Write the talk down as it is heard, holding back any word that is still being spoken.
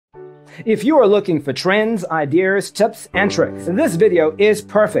If you are looking for trends, ideas, tips, and tricks, this video is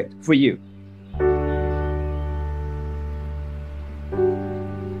perfect for you.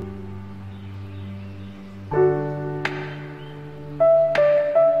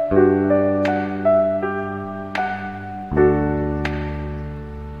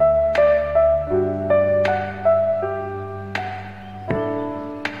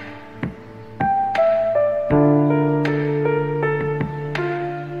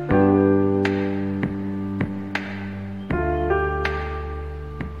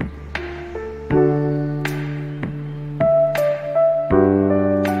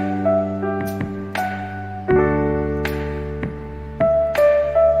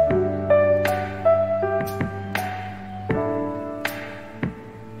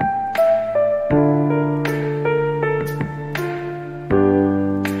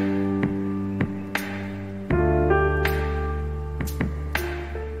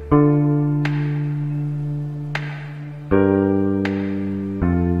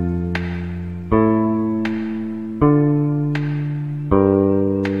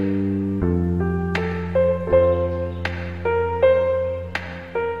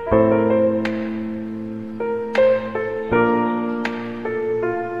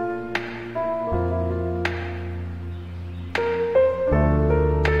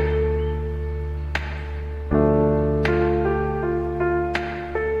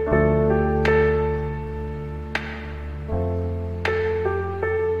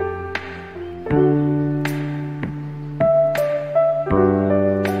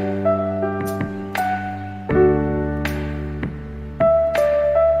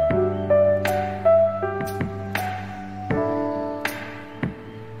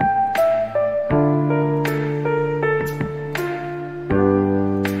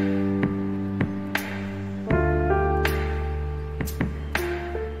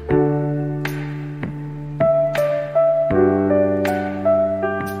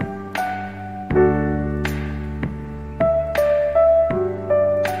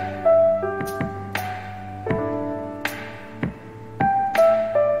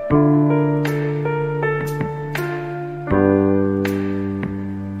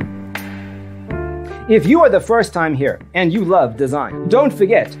 If you are the first time here and you love design, don't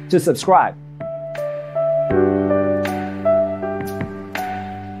forget to subscribe.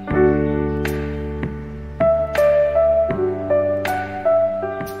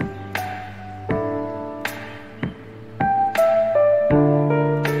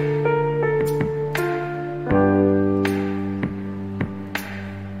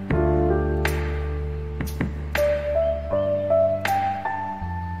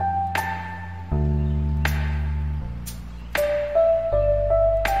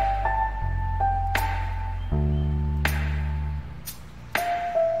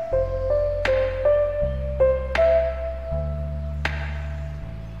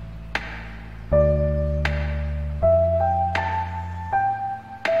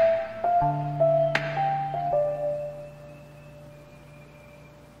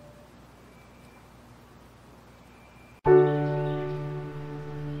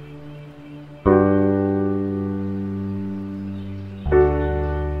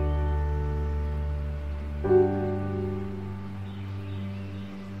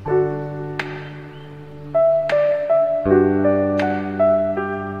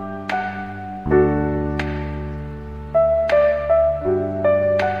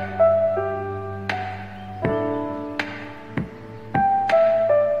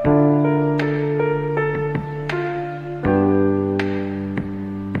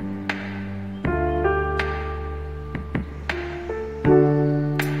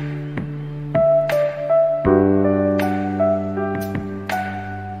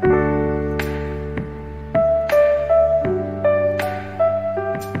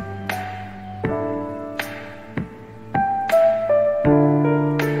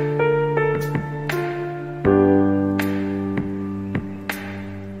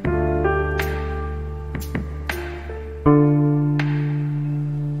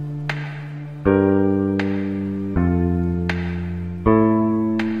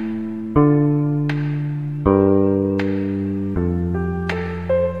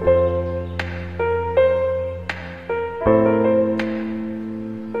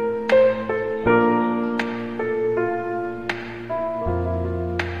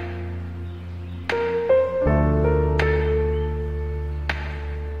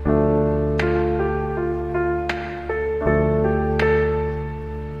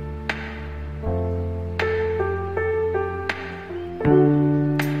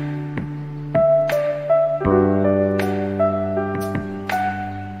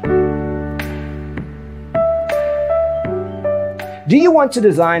 Do you want to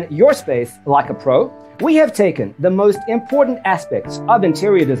design your space like a pro? We have taken the most important aspects of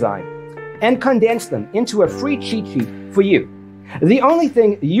interior design and condensed them into a free cheat sheet for you. The only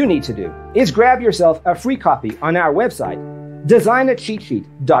thing you need to do is grab yourself a free copy on our website,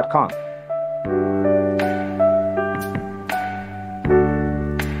 designercheatsheet.com.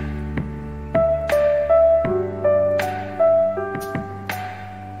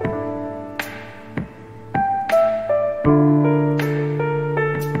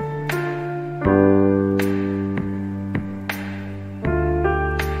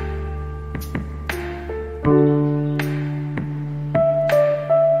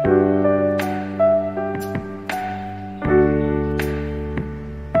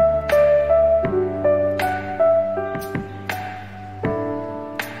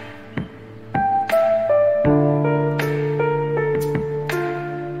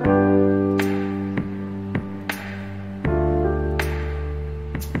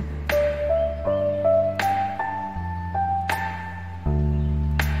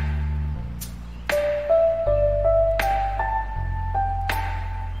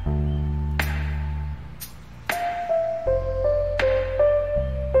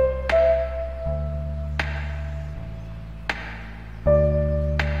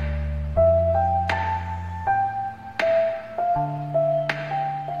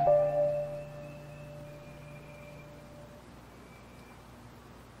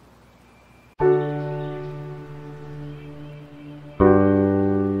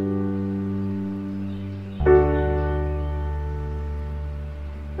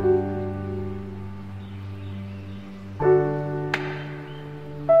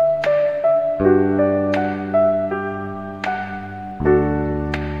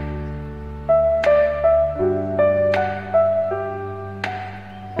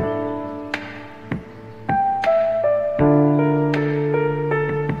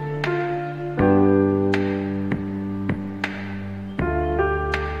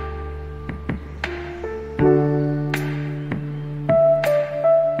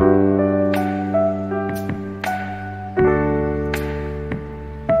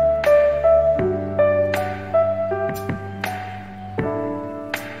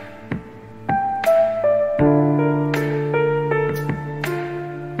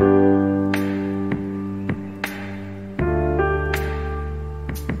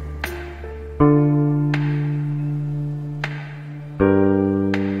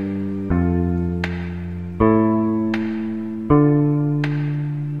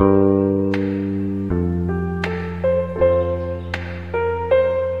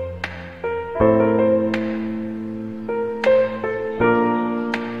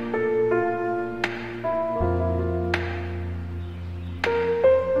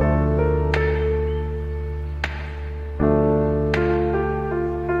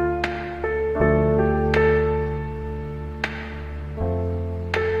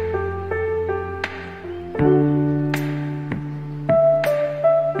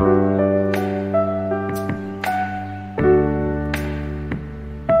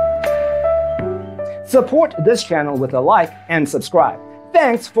 Support this channel with a like and subscribe.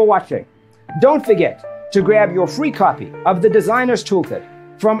 Thanks for watching. Don't forget to grab your free copy of the Designer's Toolkit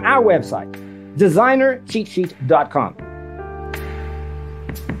from our website, designercheatsheet.com.